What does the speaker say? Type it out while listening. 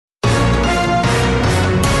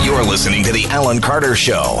listening to The Alan Carter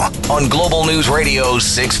Show on Global News Radio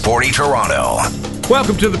 640 Toronto.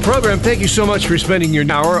 Welcome to the program. Thank you so much for spending your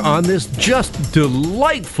hour on this just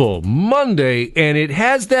delightful Monday. And it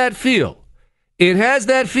has that feel. It has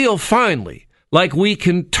that feel, finally, like we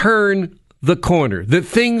can turn the corner, that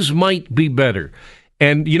things might be better.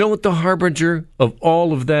 And you know what the harbinger of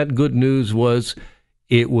all of that good news was?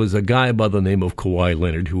 It was a guy by the name of Kawhi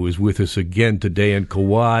Leonard who is with us again today. And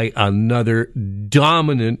Kawhi, another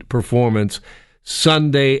dominant performance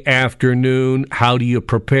Sunday afternoon. How do you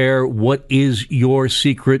prepare? What is your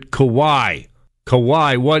secret, Kawhi?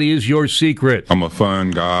 Kawhi, what is your secret? I'm a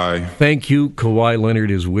fun guy. Thank you. Kawhi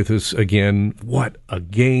Leonard is with us again. What a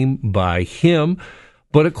game by him.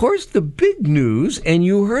 But of course, the big news, and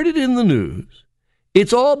you heard it in the news,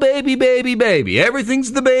 it's all baby, baby, baby.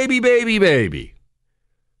 Everything's the baby, baby, baby.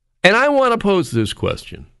 And I want to pose this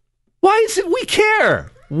question. Why is it we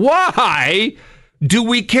care? Why do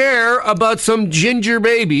we care about some ginger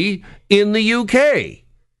baby in the UK?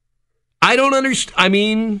 I don't understand. I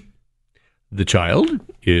mean, the child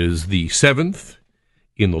is the 7th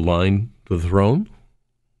in the line to the throne.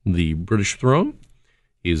 The British throne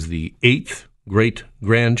is the 8th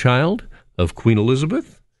great-grandchild of Queen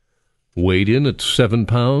Elizabeth. Weighed in at 7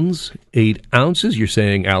 pounds, 8 ounces. You're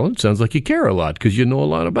saying, Alan, sounds like you care a lot because you know a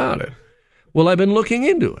lot about it. Well, I've been looking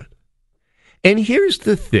into it. And here's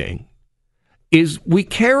the thing, is we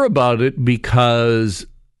care about it because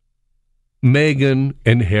Meghan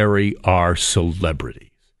and Harry are celebrities.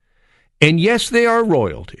 And yes, they are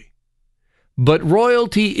royalty. But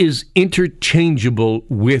royalty is interchangeable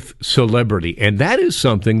with celebrity. And that is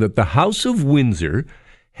something that the House of Windsor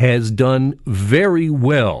has done very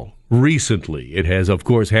well recently. It has, of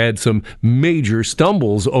course, had some major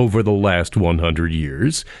stumbles over the last 100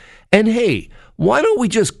 years. And hey, why don't we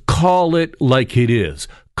just call it like it is?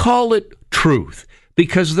 Call it truth.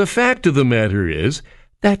 Because the fact of the matter is,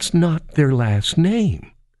 that's not their last name.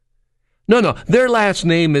 No, their last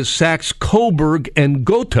name is Saxe-Coburg and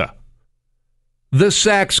Gotha. The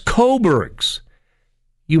Saxe-Coburgs.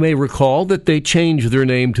 You may recall that they changed their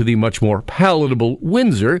name to the much more palatable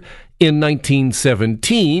Windsor in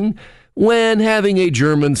 1917, when having a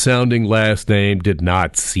German-sounding last name did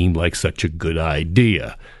not seem like such a good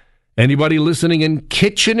idea. Anybody listening in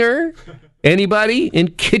Kitchener? Anybody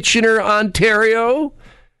in Kitchener, Ontario?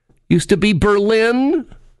 Used to be Berlin.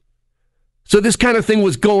 So this kind of thing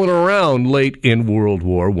was going around late in World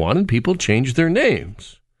War I, and people changed their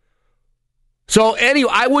names. So anyway,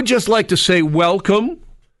 I would just like to say welcome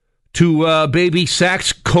to baby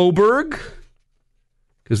Saxe-Coburg,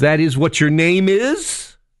 because that is what your name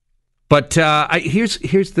is. But here's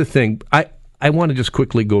the thing. I want to just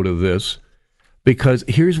quickly go to this, because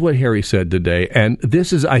here's what Harry said today, and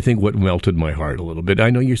this is, I think, what melted my heart a little bit. I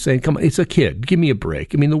know you're saying, come on, it's a kid. Give me a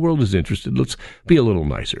break. I mean, the world is interested. Let's be a little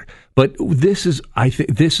nicer. But this is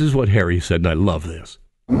what Harry said, and I love this.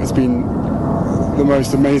 It's been the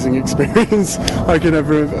most amazing experience I could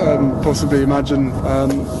ever possibly imagine.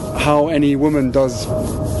 How any woman does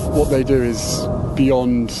what they do is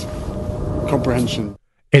beyond comprehension.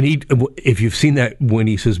 And if you've seen that, when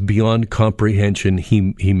he says beyond comprehension,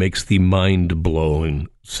 he makes the mind-blowing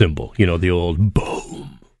symbol, the old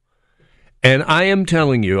boom. And I am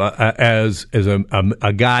telling you, as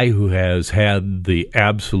a guy who has had the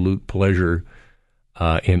absolute pleasure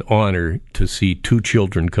and honor to see 2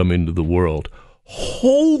 children come into the world,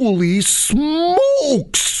 holy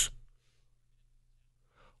smokes!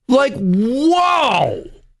 Like, wow!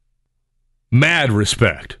 Mad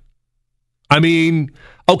respect. I mean,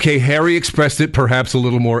 okay, Harry expressed it perhaps a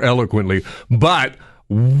little more eloquently, but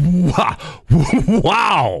wow!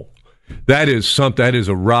 That is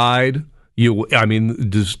a ride.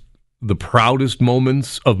 Just the proudest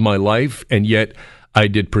moments of my life, and yet I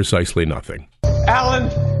did precisely nothing. Alan,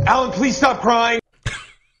 please stop crying.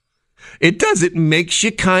 It does. It makes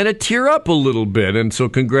you kind of tear up a little bit. And so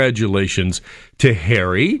congratulations to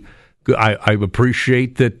Harry. I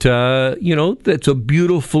appreciate that, that's a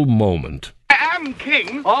beautiful moment. I am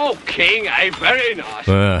king. Oh, king, very nice.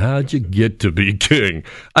 How'd you get to be king?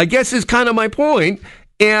 I guess is kind of my point.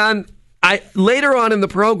 And later on in the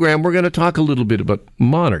program, we're going to talk a little bit about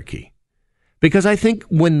monarchy. Because I think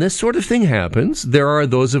when this sort of thing happens, there are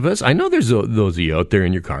those of us, I know there's those of you out there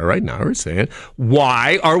in your car right now who are saying,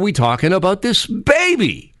 why are we talking about this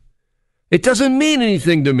baby? It doesn't mean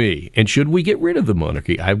anything to me. And should we get rid of the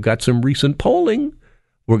monarchy? I've got some recent polling.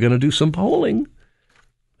 We're going to do some polling.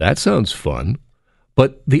 That sounds fun.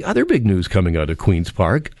 But the other big news coming out of Queen's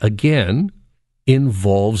Park, again,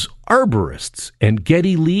 involves arborists. And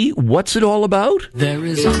Geddy Lee, what's it all about? There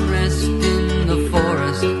is unrest in the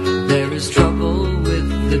forest. There is trouble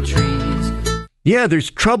with the tree. Yeah, there's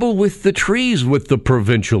trouble with the trees with the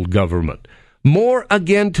provincial government. More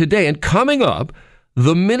again today. And coming up,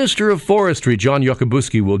 the Minister of Forestry, John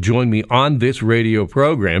Yakabuski, will join me on this radio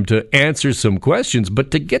program to answer some questions, but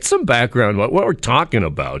to get some background on what we're talking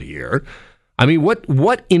about here. I mean, what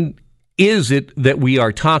is it that we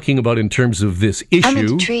are talking about in terms of this issue? I'm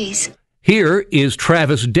into trees. Here is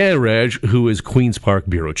Travis Denraj, who is Queen's Park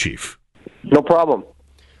Bureau Chief. No problem.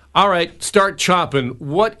 All right, start chopping.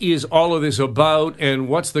 What is all of this about, and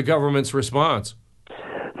what's the government's response?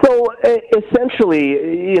 So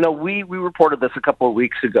essentially, we reported this a couple of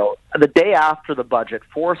weeks ago. The day after the budget,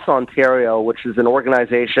 Forests Ontario, which is an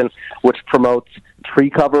organization which promotes tree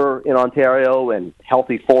cover in Ontario and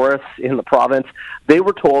healthy forests in the province, they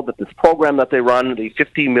were told that this program that they run, the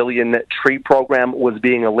 50 million tree program, was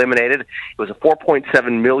being eliminated. It was a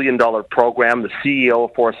 $4.7 million program. The CEO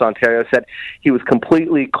of Forests Ontario said he was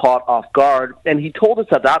completely caught off guard, and he told us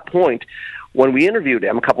at that point, when we interviewed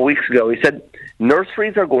him a couple of weeks ago, he said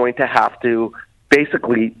nurseries are going to have to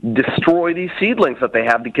basically destroy these seedlings that they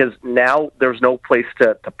have because now there's no place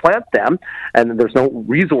to plant them, and there's no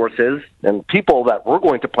resources and people that were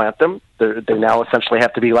going to plant them. They now essentially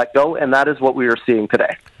have to be let go, and that is what we are seeing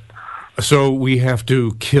today. So we have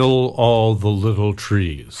to kill all the little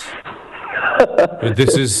trees.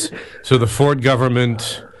 So the Ford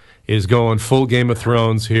government is going full Game of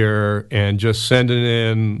Thrones here and just sending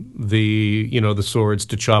in the swords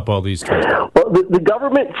to chop all these trees down. Well, the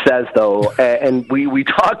government says, though, and we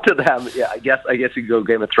talked to them. Yeah, I guess you could go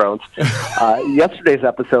Game of Thrones. Yesterday's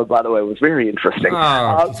episode, by the way, was very interesting.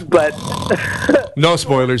 But no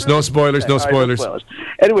spoilers.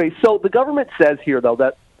 Anyway, so the government says here, though,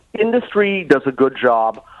 that industry does a good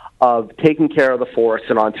job of taking care of the forests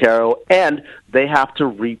in Ontario, and they have to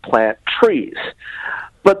replant trees.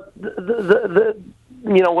 But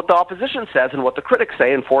what the opposition says and what the critics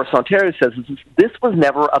say and Forests Ontario says is this was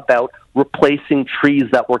never about replacing trees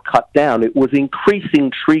that were cut down. It was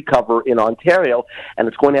increasing tree cover in Ontario, and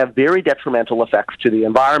it's going to have very detrimental effects to the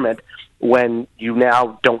environment when you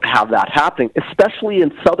now don't have that happening, especially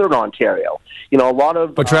in southern Ontario. A lot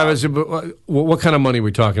of... But Travis, what kind of money are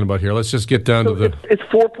we talking about here? Let's just get down to the... It's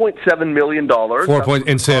 $4.7 million.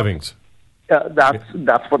 In savings.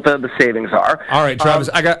 That's what the savings are. All right, Travis,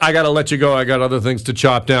 I got to let you go. I got other things to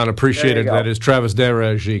chop down. Appreciate it. That is Travis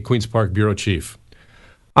Denraj, Queen's Park Bureau Chief.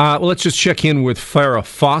 Well, let's just check in with Farrah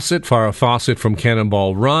Fawcett. Farrah Fawcett from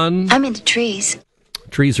Cannonball Run. I'm into trees.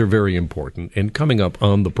 Trees are very important. And coming up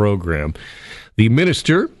on the program, the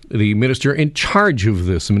minister in charge of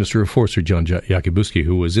this, the Minister of Forestry, John Yakabuski,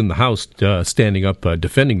 who was in the House standing up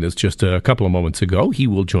defending this just a couple of moments ago, he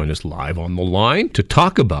will join us live on the line to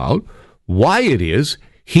talk about why it is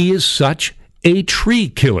he is such a tree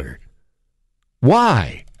killer.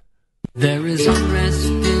 Why? There is unrest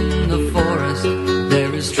in the forest.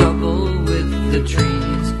 There is trouble with the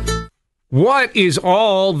trees. What is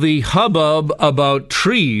all the hubbub about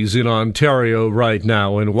trees in Ontario right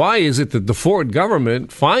now, and why is it that the Ford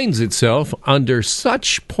government finds itself under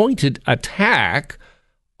such pointed attack,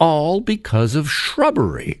 all because of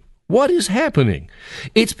shrubbery? What is happening?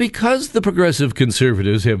 It's because the Progressive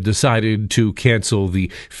Conservatives have decided to cancel the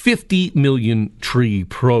 50 million tree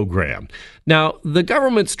program. Now, the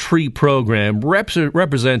government's tree program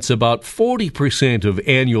represents about 40% of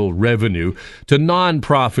annual revenue to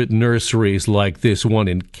nonprofit nurseries like this one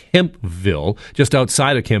in Kemptville, just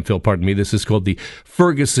outside of Kemptville, This is called the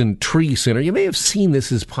Ferguson Tree Center. You may have seen this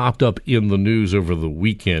has popped up in the news over the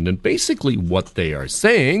weekend. And basically what they are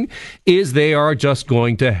saying is they are just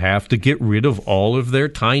going to have to get rid of all of their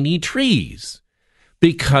tiny trees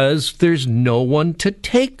because there's no one to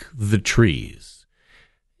take the trees.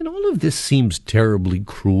 And all of this seems terribly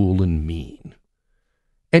cruel and mean.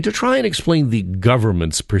 And to try and explain the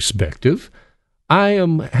government's perspective, I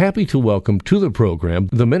am happy to welcome to the program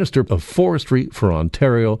the Minister of Forestry for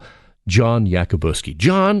Ontario, John Yakabuski.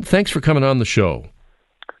 John, thanks for coming on the show.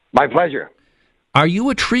 My pleasure. Are you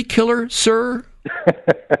a tree killer, sir?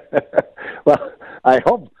 Well, I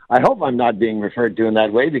hope I'm not being referred to in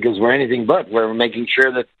that way because we're anything but. We're making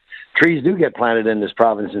sure that trees do get planted in this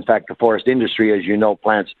province. In fact, the forest industry, as you know,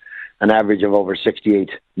 plants an average of over 68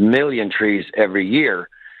 million trees every year.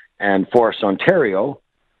 And Forests Ontario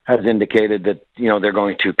has indicated that, they're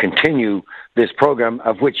going to continue this program,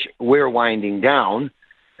 of which we're winding down.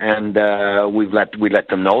 And we let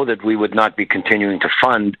them know that we would not be continuing to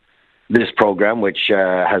fund this program, which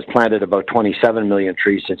has planted about 27 million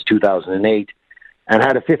trees since 2008 and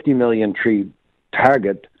had a 50 million tree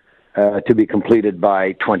target to be completed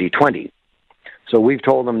by 2020. So we've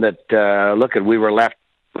told them that, we were left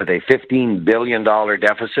with a $15 billion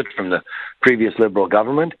deficit from the previous Liberal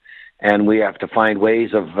government, and we have to find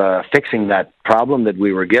ways of fixing that problem that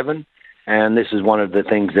we were given. And this is one of the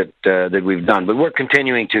things that we've done. But we're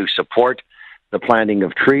continuing to support the planting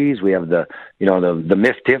of trees. We have the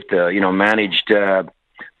MIFTIF,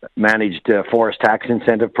 managed forest tax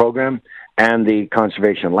incentive program, and the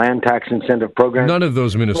conservation land tax incentive program. None of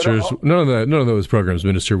those programs,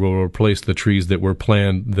 Minister, will replace the trees that were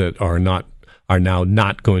planned that are now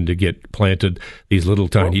not going to get planted. These little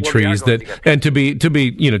tiny trees to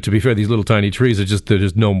be fair, these little tiny trees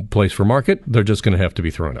there's no place for market. They're just going to have to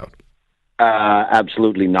be thrown out.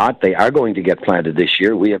 Absolutely not. They are going to get planted this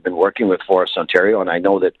year. We have been working with Forests Ontario, and I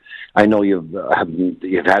know you've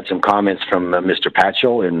had some comments from Mr.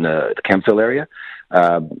 Patchell in the Kemptville area.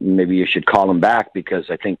 Maybe you should call him back, because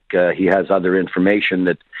I think he has other information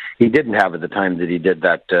that he didn't have at the time that he did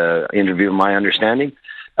that interview, my understanding.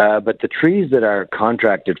 But the trees that are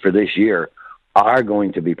contracted for this year are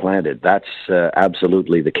going to be planted. That's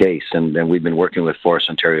absolutely the case, and we've been working with Forests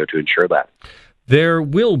Ontario to ensure that. There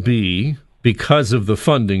will be, because of the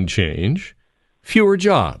funding change, fewer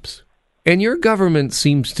jobs. And your government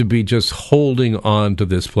seems to be just holding on to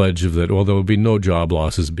this pledge of that, well, there will be no job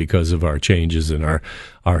losses because of our changes in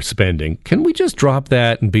our spending. Can we just drop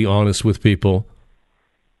that and be honest with people?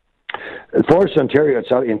 Forests Ontario,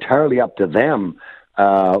 it's entirely up to them.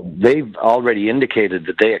 They've already indicated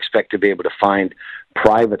that they expect to be able to find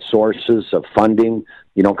private sources of funding,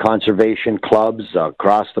 conservation clubs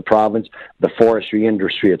across the province. The forestry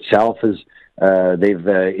industry itself is, they've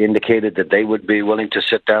indicated that they would be willing to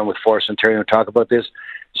sit down with Forests Ontario and talk about this.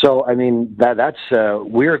 So, I mean,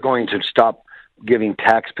 we're going to stop giving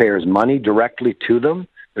taxpayers money directly to them.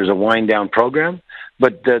 There's a wind-down program,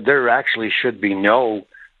 but there actually should be no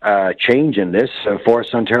change in this.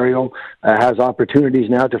 Forests Ontario has opportunities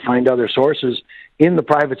now to find other sources in the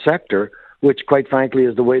private sector, which, quite frankly,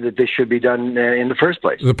 is the way that this should be done in the first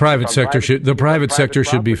place. The private sector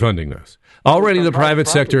should be funding this. Already, the private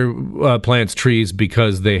sector plants trees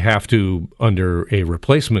because they have to under a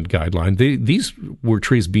replacement guideline. These were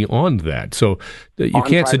trees beyond that, so you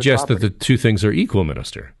can't suggest that the two things are equal,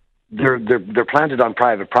 Minister. They're planted on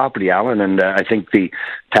private property, Alan, and I think the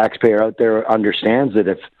taxpayer out there understands that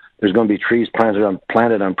if there's going to be trees planted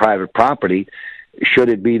on private property, should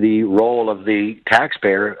it be the role of the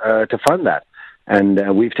taxpayer to fund that?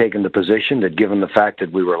 And we've taken the position that, given the fact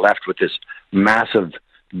that we were left with this massive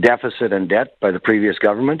deficit and debt by the previous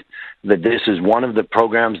government, that this is one of the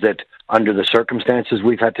programs that, under the circumstances,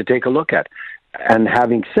 we've had to take a look at. And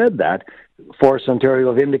having said that, Forests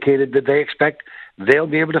Ontario have indicated that they expect they'll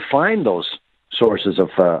be able to find those sources of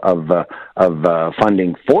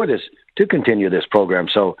funding for this to continue this program.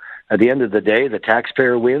 So at the end of the day, the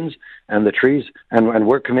taxpayer wins, and the trees, and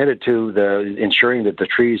we're committed to ensuring that the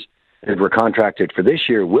trees that were contracted for this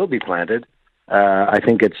year will be planted. I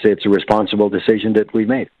think it's a responsible decision that we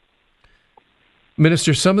made.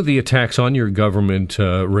 Minister, some of the attacks on your government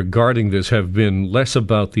regarding this have been less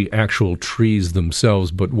about the actual trees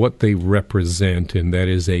themselves, but what they represent, and that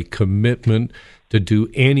is a commitment to do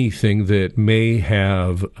anything that may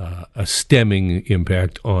have a stemming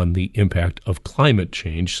impact on the impact of climate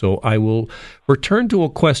change. So I will return to a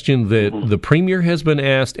question that the Premier has been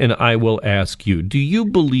asked, and I will ask you. Do you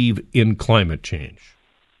believe in climate change?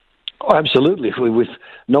 Oh, absolutely.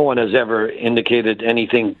 No one has ever indicated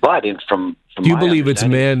anything but from Do you believe it's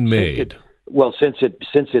man-made? Since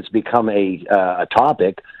it's become a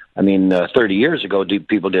topic, I mean, 30 years ago,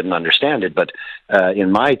 people didn't understand it. But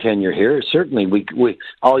in my tenure here, certainly, we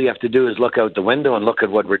all you have to do is look out the window and look at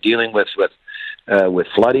what we're dealing with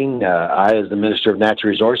flooding. I, as the Minister of Natural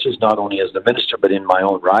Resources, not only as the Minister, but in my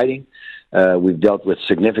own riding, we've dealt with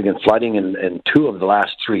significant flooding in 2 of the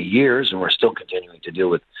last 3 years, and we're still continuing to deal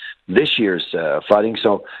with this year's flooding.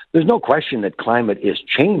 So there's no question that climate is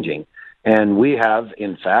changing. And we have,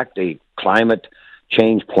 in fact, a climate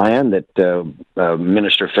change plan that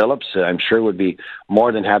Minister Phillips, I'm sure, would be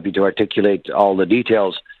more than happy to articulate all the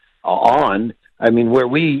details on. I mean, where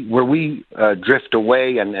we drift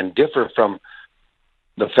away and differ from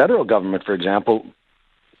the federal government, for example,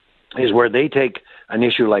 is where they take an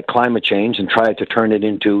issue like climate change and try to turn it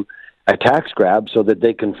into a tax grab so that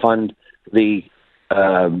they can fund the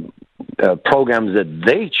programs that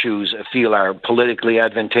they choose feel are politically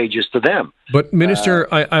advantageous to them. But, Minister,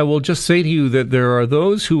 I will just say to you that there are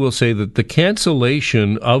those who will say that the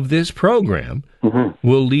cancellation of this program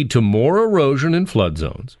will lead to more erosion in flood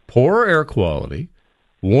zones, poorer air quality,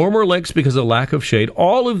 warmer lakes because of lack of shade.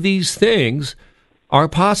 All of these things are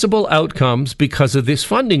possible outcomes because of this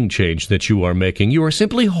funding change that you are making. You are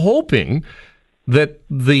simply hoping that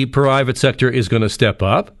the private sector is going to step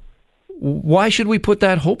up. why should we put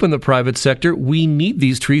that hope in the private sector? We need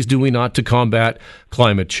these trees, do we not, to combat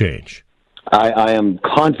climate change? I am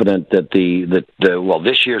confident that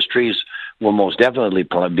this year's trees will most definitely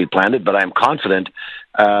be planted, but I'm confident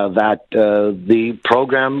that the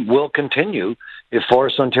program will continue if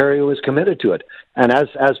Forests Ontario is committed to it. And as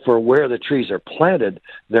for where the trees are planted,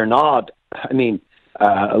 they're not,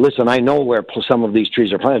 listen, I know where some of these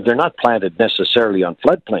trees are planted. They're not planted necessarily on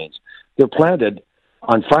floodplains. They're planted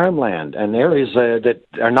on farmland and areas that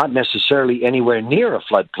are not necessarily anywhere near a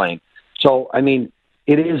floodplain. So,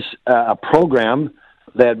 it is a program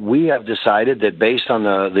that we have decided that based on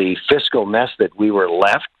the fiscal mess that we were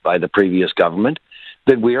left by the previous government,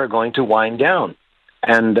 that we are going to wind down.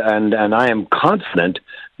 And I am confident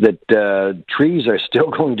that trees are still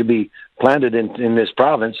going to be planted in this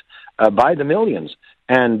province by the millions.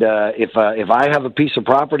 And if I have a piece of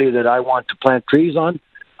property that I want to plant trees on,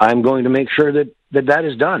 I'm going to make sure that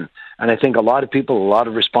is done. And I think a lot of people, a lot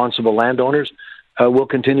of responsible landowners will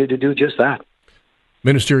continue to do just that.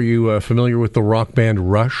 Minister, are you familiar with the rock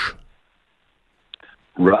band Rush?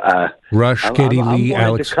 Rush, Geddy Lee,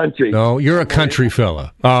 Alex. No, you're a country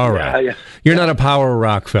fella. All right. You're not a power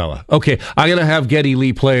rock fella. Okay, I'm going to have Geddy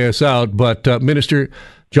Lee play us out, but Minister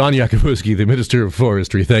John Yakabuski, the Minister of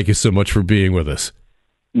Forestry, thank you so much for being with us.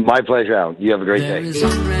 My pleasure, Alan. You have a great day. There is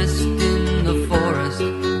unrest in the forest.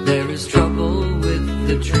 There is trouble with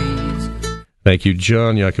the trees. Thank you,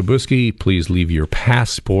 John Yakabuski. Please leave your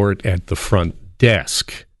passport at the front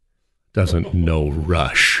desk. Doesn't know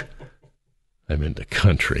Rush. I'm in the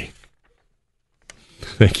country.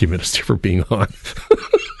 Thank you, Minister, for being on.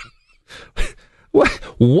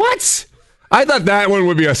 What? I thought that one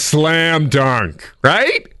would be a slam dunk,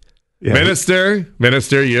 right? Yeah.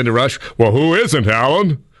 Minister, you into Rush? Well, who isn't,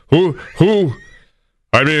 Alan? Who?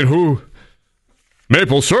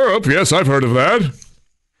 Maple syrup, yes, I've heard of that.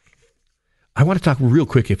 I want to talk real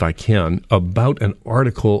quick, if I can, about an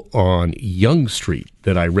article on Yonge Street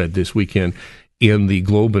that I read this weekend in the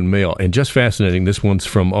Globe and Mail. And just fascinating, this one's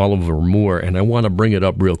from Oliver Moore, and I want to bring it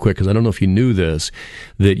up real quick because I don't know if you knew this,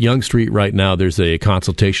 that Yonge Street right now, there's a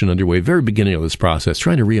consultation underway, very beginning of this process,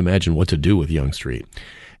 trying to reimagine what to do with Yonge Street.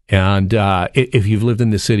 And if you've lived in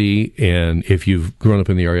the city and if you've grown up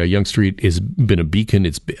in the area, Yonge Street has been a beacon.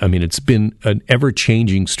 It's been an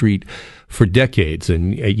ever-changing street for decades.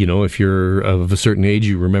 And, if you're of a certain age,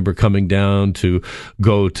 you remember coming down to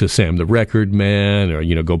go to Sam the Record Man or,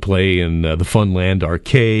 go play in the Funland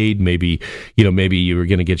Arcade. Maybe you were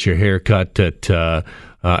going to get your hair cut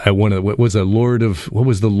at one of what was the Lord?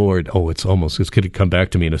 Oh, it's going to come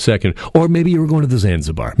back to me in a second. Or maybe you were going to the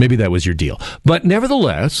Zanzibar. Maybe that was your deal. But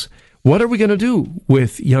nevertheless, what are we going to do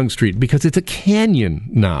with Yonge Street? Because it's a canyon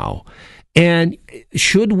now. And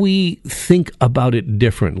should we think about it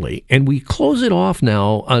differently? And we close it off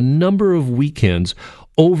now a number of weekends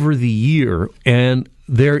over the year, and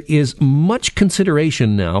there is much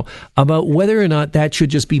consideration now about whether or not that should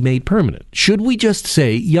just be made permanent. Should we just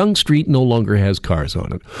say Yonge Street no longer has cars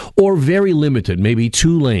on it? Or very limited, maybe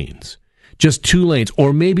 2 lanes, just 2 lanes.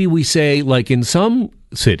 Or maybe we say, like in some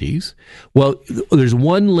cities, well, there's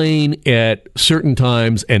 1 lane at certain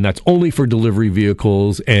times, and that's only for delivery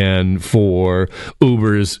vehicles and for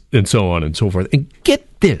Ubers and so on and so forth. And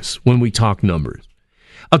get this when we talk numbers.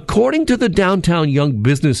 According to the Downtown Yonge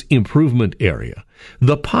Business Improvement Area,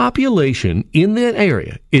 the population in that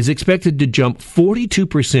area is expected to jump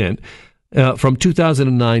 42% from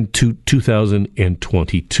 2009 to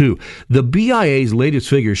 2022. The BIA's latest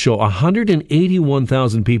figures show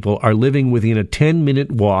 181,000 people are living within a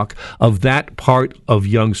 10-minute walk of that part of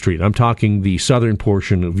Yonge Street. I'm talking the southern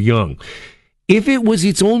portion of Yonge. If it was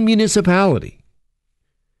its own municipality,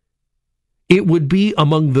 it would be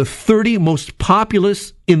among the 30 most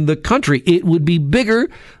populous in the country. It would be bigger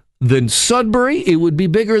than Sudbury. It would be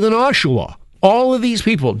bigger than Oshawa. All of these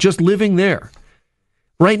people just living there.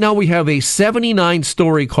 Right now we have a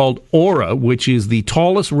 79-story called Aura, which is the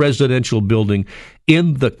tallest residential building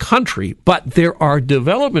in the country. But there are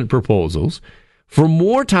development proposals for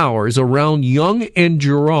more towers around Yonge and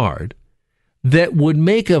Gerrard that would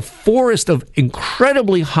make a forest of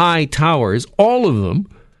incredibly high towers, all of them,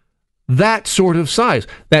 that sort of size.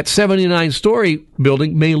 That 79-story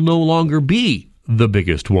building may no longer be the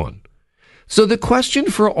biggest one. So the question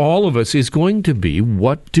for all of us is going to be,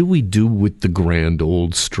 what do we do with the grand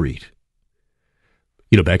old street?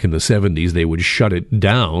 Back in the 70s, they would shut it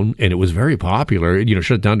down, and it was very popular,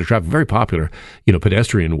 shut it down to traffic, very popular,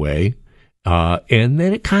 pedestrian way. And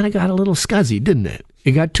then it kind of got a little scuzzy, didn't it?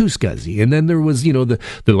 It got too scuzzy. And then there was, the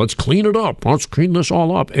let's clean it up. Let's clean this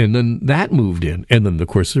all up. And then that moved in. And then, of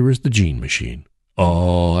course, there was the Gene Machine.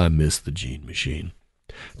 Oh, I miss the Gene Machine.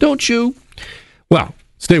 Don't you? Well,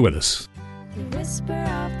 stay with us. The whisper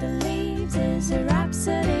of the leaves is a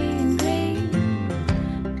rhapsody in green.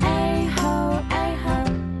 A-ho, A-ho.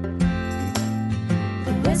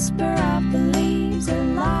 The whisper of the leaves, a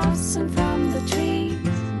love song from the trees.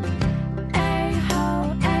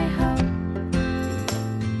 A-ho, A-ho.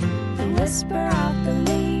 The whisper of the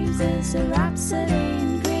leaves is a rhapsody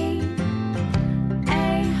in green.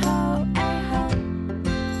 A-ho, A-ho.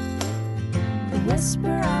 The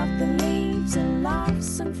whisper of the leaves, a love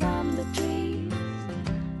song from the trees.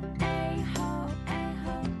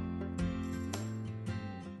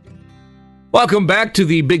 Welcome back to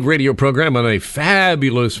the Big Radio program on a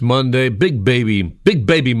fabulous Monday. Big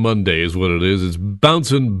Baby Monday is what it is. It's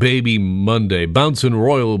Bouncin' Baby Monday. Bouncin'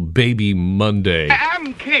 Royal Baby Monday.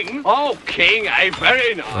 I'm king. Oh, king,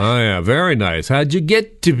 very nice. Oh, yeah, very nice. How'd you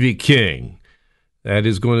get to be king? That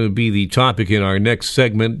is going to be the topic in our next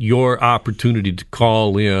segment, your opportunity to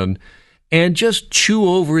call in and just chew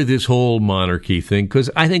over this whole monarchy thing, because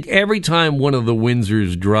I think every time one of the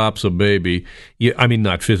Windsors drops a baby, I mean,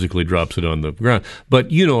 not physically drops it on the ground, but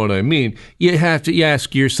you know what I mean, you have to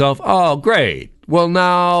ask yourself, oh, great, well,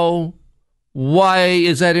 now, why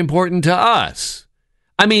is that important to us?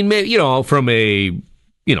 I mean, you know, from a,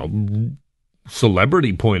 you know,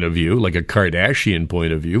 celebrity point of view, like a Kardashian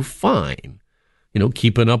point of view, fine. You know,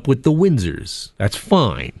 keeping up with the Windsors, that's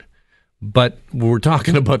fine. But we're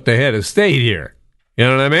talking about the head of state here. You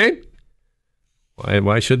know what I mean?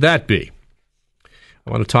 Why should that be?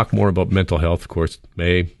 I want to talk more about mental health. Of course,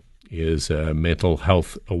 May is Mental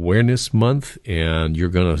Health Awareness Month, and you're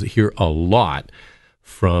going to hear a lot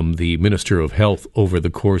from the Minister of Health over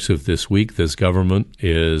the course of this week. This government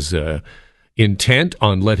is intent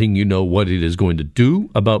on letting you know what it is going to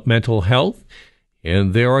do about mental health,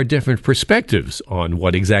 and there are different perspectives on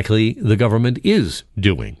what exactly the government is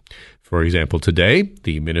doing. For example, today,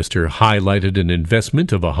 the minister highlighted an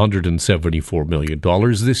investment of $174 million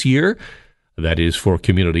this year. That is for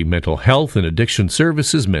community mental health and addiction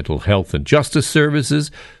services, mental health and justice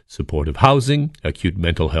services, supportive housing, acute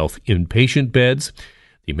mental health inpatient beds.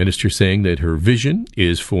 The minister saying that her vision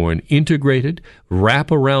is for an integrated,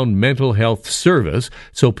 wraparound mental health service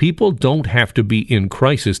so people don't have to be in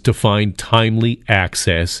crisis to find timely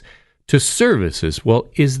access to services. Well,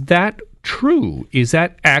 is that true? Is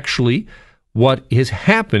that actually what is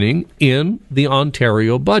happening in the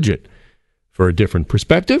Ontario budget? For a different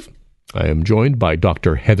perspective, I am joined by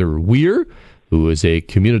Dr. Heather Weir, who is a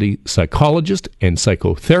community psychologist and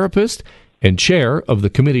psychotherapist and chair of the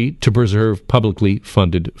Committee to Preserve Publicly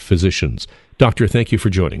Funded Physicians. Doctor, thank you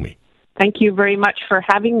for joining me. Thank you very much for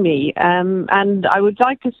having me. And I would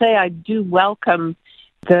like to say I do welcome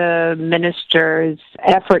the minister's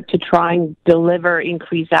effort to try and deliver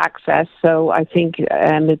increased access. So I think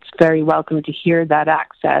it's very welcome to hear that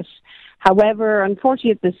access. However,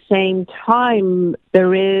 unfortunately, at the same time,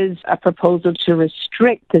 there is a proposal to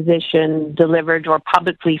restrict physician-delivered or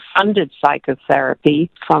publicly funded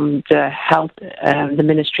psychotherapy from the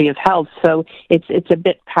Ministry of Health. So it's a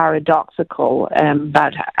bit paradoxical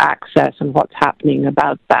about access and what's happening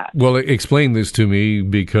about that. Well, explain this to me,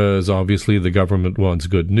 because obviously the government wants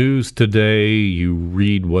good news today. You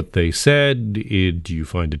read what they said. Do you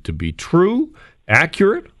find it to be true,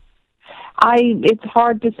 accurate? It's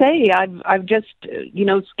hard to say. I've just,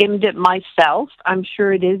 skimmed it myself. I'm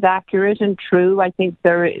sure it is accurate and true. I think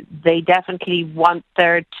they definitely want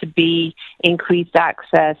there to be increased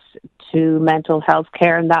access to mental health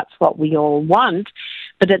care, and that's what we all want.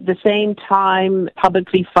 But at the same time,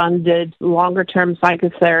 publicly funded longer-term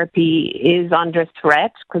psychotherapy is under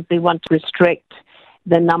threat because they want to restrict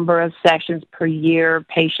the number of sessions per year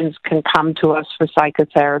patients can come to us for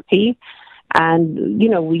psychotherapy. And,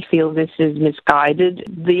 we feel this is misguided.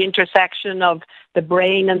 The intersection of the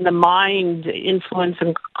brain and the mind influence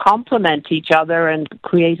and complement each other and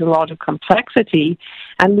create a lot of complexity.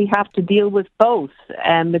 And we have to deal with both.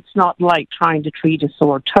 It's not like trying to treat a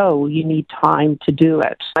sore toe. You need time to do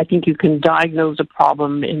it. I think you can diagnose a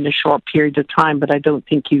problem in a short period of time, but I don't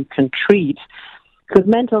think you can treat. Because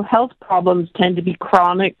mental health problems tend to be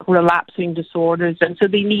chronic, relapsing disorders, and so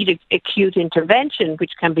they need acute intervention,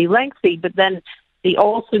 which can be lengthy, but then they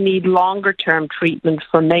also need longer-term treatment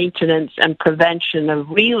for maintenance and prevention of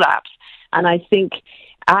relapse. And I think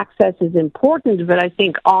access is important, but I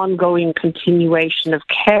think ongoing continuation of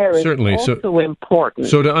care is also important.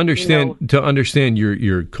 So to understand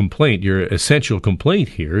your complaint, your essential complaint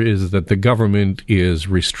here is that the government is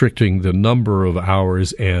restricting the number of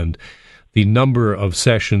hours and the number of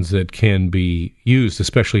sessions that can be used,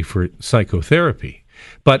 especially for psychotherapy.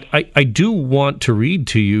 But I do want to read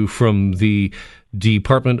to you from the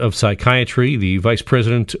Department of Psychiatry, the Vice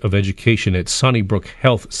President of Education at Sunnybrook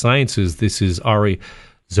Health Sciences. This is Ari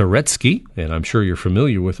Zaretsky, and I'm sure you're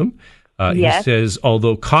familiar with him. Yes. He says,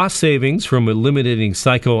 although cost savings from eliminating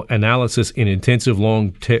psychoanalysis in intensive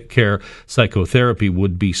long-care psychotherapy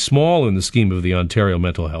would be small in the scheme of the Ontario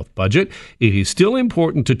mental health budget, it is still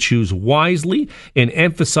important to choose wisely and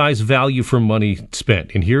emphasize value for money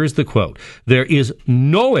spent. And here is the quote. There is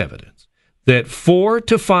no evidence that 4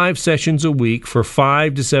 to 5 sessions a week for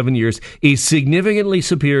 5 to 7 years is significantly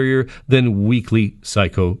superior than weekly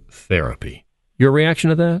psychotherapy. Your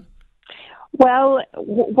reaction to that? Well,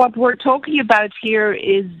 what we're talking about here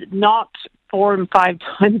is not 4 and 5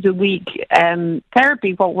 times a week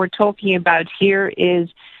therapy. What we're talking about here is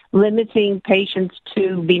limiting patients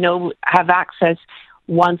to have access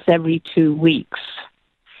once every 2 weeks.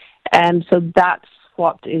 And so that's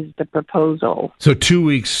what is the proposal. So 2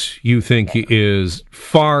 weeks, you think, is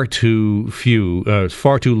far too few,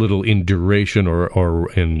 far too little in duration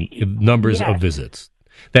or in numbers of visits.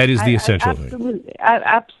 That is the essential thing.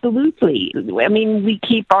 Absolutely. I mean, we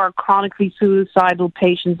keep our chronically suicidal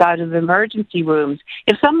patients out of emergency rooms.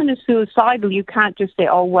 If someone is suicidal, you can't just say,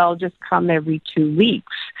 oh, well, just come every 2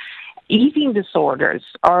 weeks. Eating disorders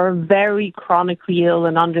are a very chronically ill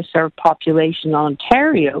and underserved population in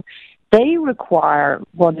Ontario. They require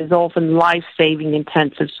what is often life-saving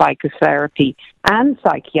intensive psychotherapy and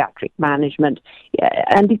psychiatric management.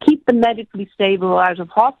 And to keep them medically stable out of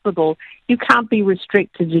hospital, you can't be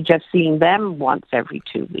restricted to just seeing them once every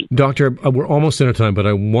 2 weeks. Doctor, we're almost out of time, but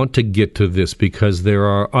I want to get to this because there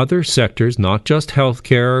are other sectors, not just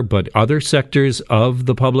healthcare, but other sectors of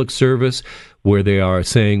the public service where they are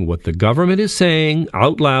saying what the government is saying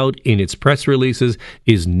out loud in its press releases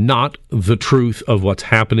is not the truth of what's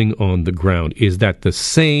happening on the ground. Is that the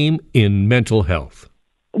same in mental health?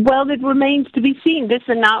 Well, it remains to be seen. This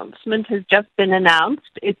announcement has just been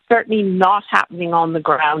announced. It's certainly not happening on the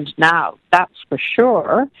ground now, that's for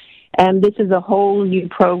sure. And this is a whole new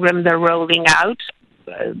program they're rolling out.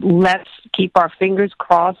 Let's keep our fingers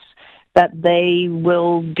crossed that they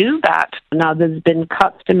will do that. Now, there's been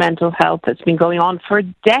cuts to mental health that's been going on for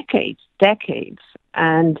decades.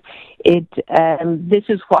 And this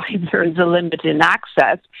is why there is a limit in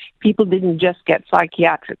access. People didn't just get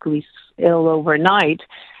psychiatrically ill overnight.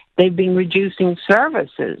 They've been reducing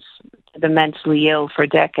services to the mentally ill for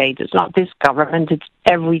decades. It's not this government, it's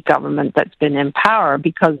every government that's been in power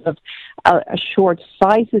because of a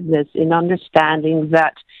short-sightedness in understanding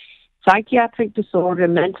that psychiatric disorder,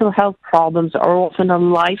 mental health problems are often a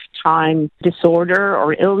lifetime disorder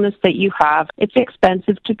or illness that you have. It's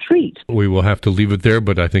expensive to treat. We will have to leave it there,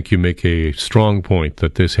 but I think you make a strong point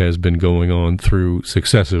that this has been going on through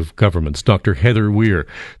successive governments. Dr. Heather Weir,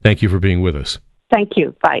 thank you for being with us. Thank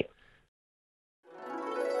you. Bye.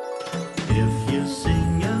 If you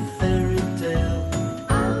sing a fairy tale,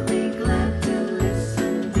 I'll be glad to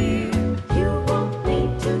listen, dear. You won't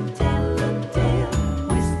need to tell a tale.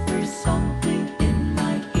 whisper something in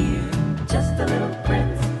my ear. Just a little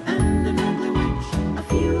prince, And an ugly witch, a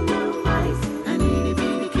few little mice, an itty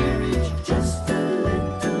bitty carriage. just a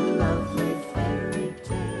little lovely fairy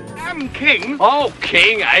tale. I'm king. Oh,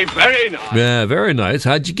 king, very nice. Yeah, very nice.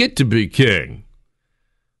 How'd you get to be king?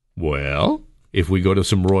 Well, if we go to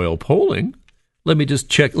some royal polling, let me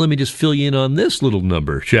just fill you in on this little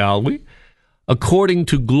number, shall we? According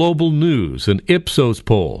to Global News, an Ipsos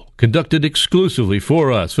poll conducted exclusively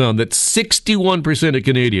for us found that 61% of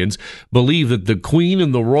Canadians believe that the Queen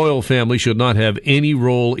and the royal family should not have any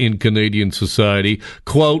role in Canadian society.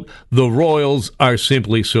 Quote, the royals are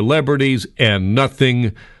simply celebrities and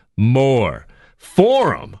nothing more.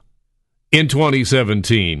 Forum in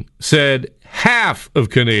 2017 said half of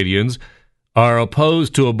Canadians are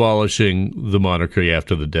opposed to abolishing the monarchy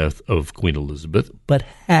after the death of Queen Elizabeth, but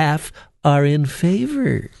half are in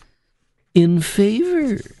favor. In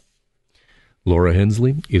favor. Laura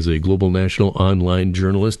Hensley is a Global National online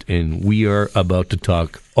journalist, and we are about to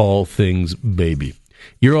talk all things baby.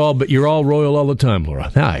 You're all royal all the time,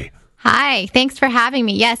 Laura. Hi. Hi, thanks for having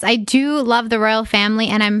me. Yes, I do love the royal family,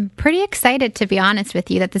 and I'm pretty excited, to be honest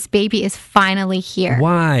with you, that this baby is finally here.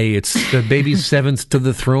 Why? It's the baby's seventh to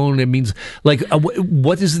the throne. It means, like,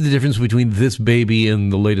 what is the difference between this baby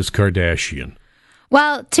and the latest Kardashian?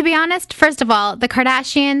 Well, to be honest, first of all, the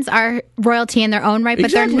Kardashians are royalty in their own right, but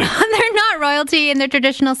Exactly. they're not royalty in their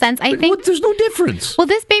traditional sense. I think There's no difference. Well,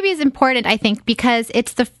 this baby is important, I think, because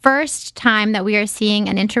it's the first time that we are seeing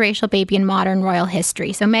an interracial baby in modern royal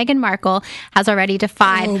history. So Meghan Markle has already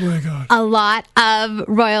defied a lot of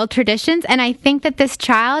royal traditions, and I think that this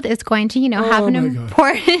child is going to, have an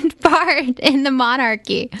important part in the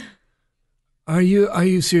monarchy. Are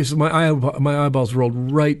you serious? My eyeballs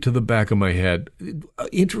rolled right to the back of my head.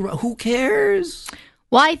 Who cares?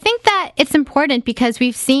 Well, I think that it's important because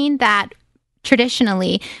we've seen that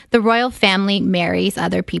traditionally the royal family marries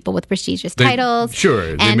other people with prestigious titles.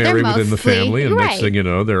 Sure, they and marry they're within the family, and next thing you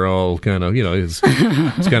know, they're all kind of, it's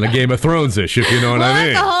kind of Game of Thrones-ish, if you know what I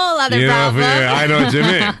mean. That's a whole other problem. Yeah, I know what you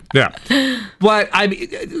mean. Yeah. But I mean,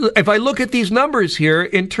 if I look at these numbers here,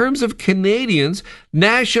 in terms of Canadians,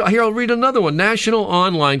 here I'll read another one. National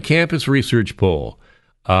Online Campus Research Poll.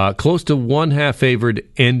 Close to one half favored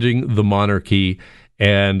ending the monarchy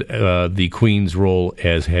and the Queen's role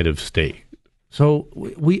as head of state. So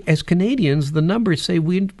we, as Canadians, the numbers say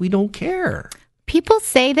we don't care. People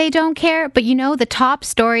say they don't care, but the top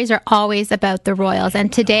stories are always about the royals.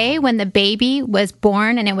 And today, when the baby was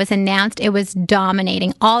born and it was announced, it was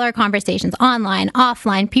dominating all our conversations, online,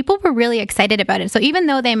 offline. People were really excited about it. So even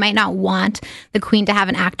though they might not want the Queen to have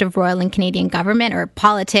an active role in Canadian government or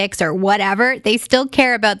politics or whatever, they still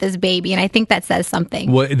care about this baby. And I think that says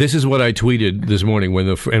something. Well, this is what I tweeted this morning, and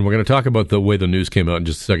we're going to talk about the way the news came out in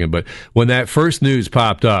just a second. But when that first news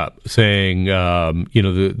popped up saying,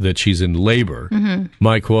 that she's in labor,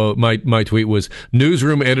 my tweet was,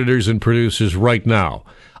 newsroom editors and producers right now,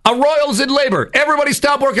 a royal's in labor. Everybody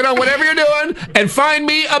stop working on whatever you're doing and find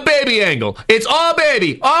me a baby angle. It's all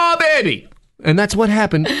baby, all baby. And that's what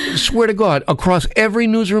happened, swear to God, across every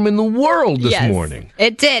newsroom in the world this morning.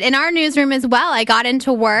 It did. In our newsroom as well. I got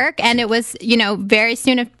into work and it was, very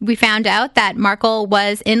soon we found out that Markle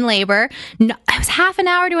was in labor. No, it was half an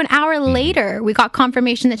hour to an hour later, we got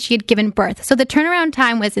confirmation that she had given birth. So the turnaround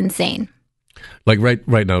time was insane. Like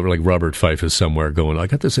right now, like Robert Fife is somewhere going, I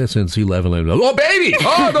got this SNC level. Oh, baby!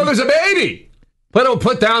 Oh, no, there's a baby!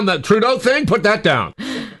 Put down that Trudeau thing. Put that down.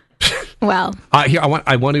 Well, here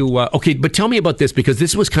I want to. Okay, but tell me about this because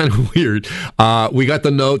this was kind of weird. We got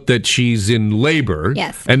the note that she's in labor.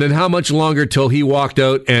 Yes. And then how much longer till he walked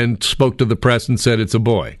out and spoke to the press and said it's a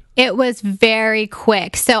boy? It was very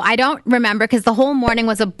quick. So I don't remember because the whole morning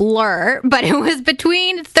was a blur, but it was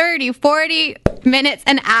between 30, 40 minutes,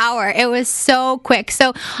 an hour. It was so quick.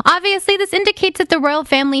 So obviously this indicates that the royal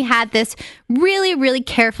family had this really, really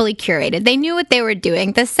carefully curated. They knew what they were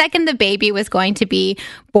doing. The second the baby was going to be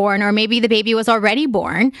born, or maybe the baby was already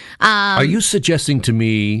born. Are you suggesting to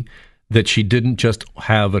me that she didn't just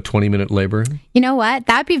have a 20-minute labor? You know what?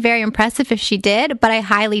 That'd be very impressive if she did, but I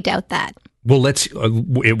highly doubt that. Well,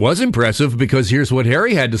 it was impressive because here's what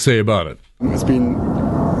Harry had to say about it. It's been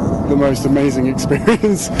the most amazing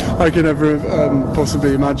experience I could ever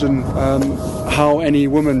possibly imagine. How any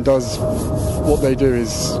woman does what they do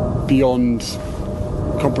is beyond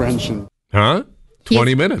comprehension. Huh?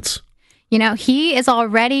 20 minutes. He is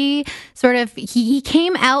already he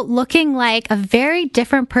came out looking like a very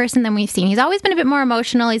different person than we've seen. He's always been a bit more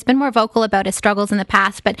emotional. He's been more vocal about his struggles in the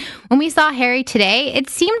past. But when we saw Harry today, it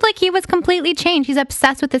seemed like he was completely changed. He's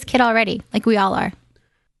obsessed with this kid already, like we all are.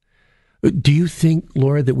 Do you think,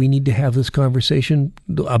 Laura, that we need to have this conversation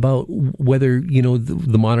about whether,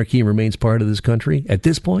 the monarchy remains part of this country at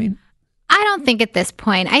this point? I don't think at this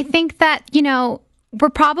point. I think that, we're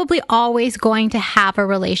probably always going to have a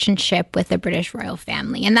relationship with the British royal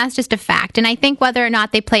family. And that's just a fact. And I think whether or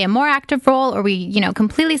not they play a more active role or we,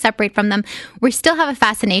 completely separate from them, we still have a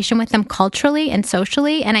fascination with them culturally and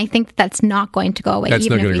socially. And I think that's not going to go away,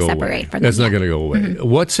 even if we separate from them. That's not going to go away. Mm-hmm.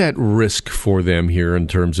 What's at risk for them here in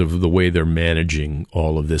terms of the way they're managing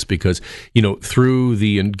all of this? Because, through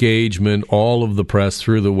the engagement, all of the press,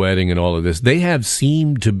 through the wedding and all of this, they have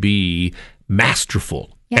seemed to be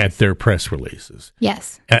masterful. Yes. At their press releases.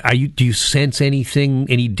 Yes. Do you sense any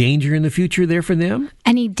danger in the future there for them?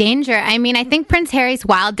 Any danger? I mean, I think Prince Harry's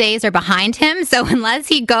wild days are behind him. So unless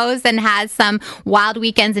he goes and has some wild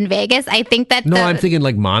weekends in Vegas, I think that I'm thinking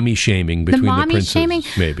like mommy shaming between the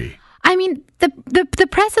princes, maybe. I mean, the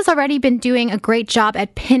press has already been doing a great job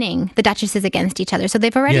at pinning the duchesses against each other. So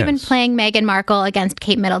they've already been playing Meghan Markle against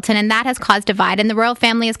Kate Middleton, and that has caused divide. And the royal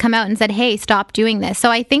family has come out and said, hey, stop doing this.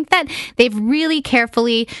 So I think that they've really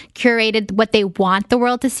carefully curated what they want the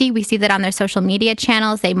world to see. We see that on their social media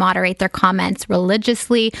channels. They moderate their comments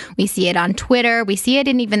religiously. We see it on Twitter. We see it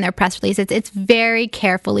in even their press releases. It's very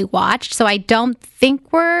carefully watched. So I don't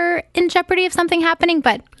think we're in jeopardy of something happening,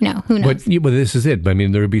 but who knows? But this is it. I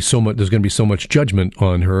mean, there's going to be so much judgment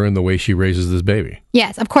on her and the way she raises this baby.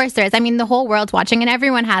 Yes, of course there is. I mean, the whole world's watching and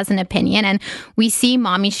everyone has an opinion, and we see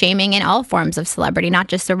mommy shaming in all forms of celebrity, not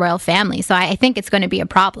just the royal family. So I think it's going to be a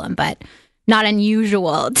problem, but not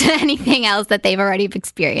unusual to anything else that they've already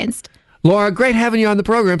experienced. Laura, great having you on the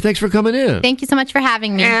program. Thanks for coming in. Thank you so much for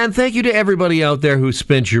having me. And thank you to everybody out there who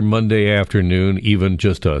spent your Monday afternoon, even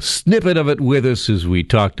just a snippet of it with us as we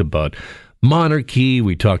talked about monarchy.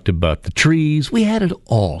 We talked about the trees. We had it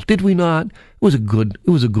all, did we not? It was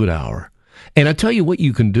a good hour. And I tell you what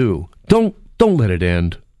you can do. Don't let it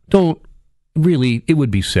end. Don't really. It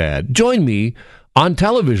would be sad. Join me on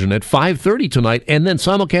television at 5:30 tonight, and then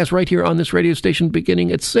simulcast right here on this radio station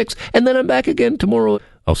beginning at 6. And then I'm back again tomorrow.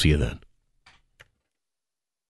 I'll see you then.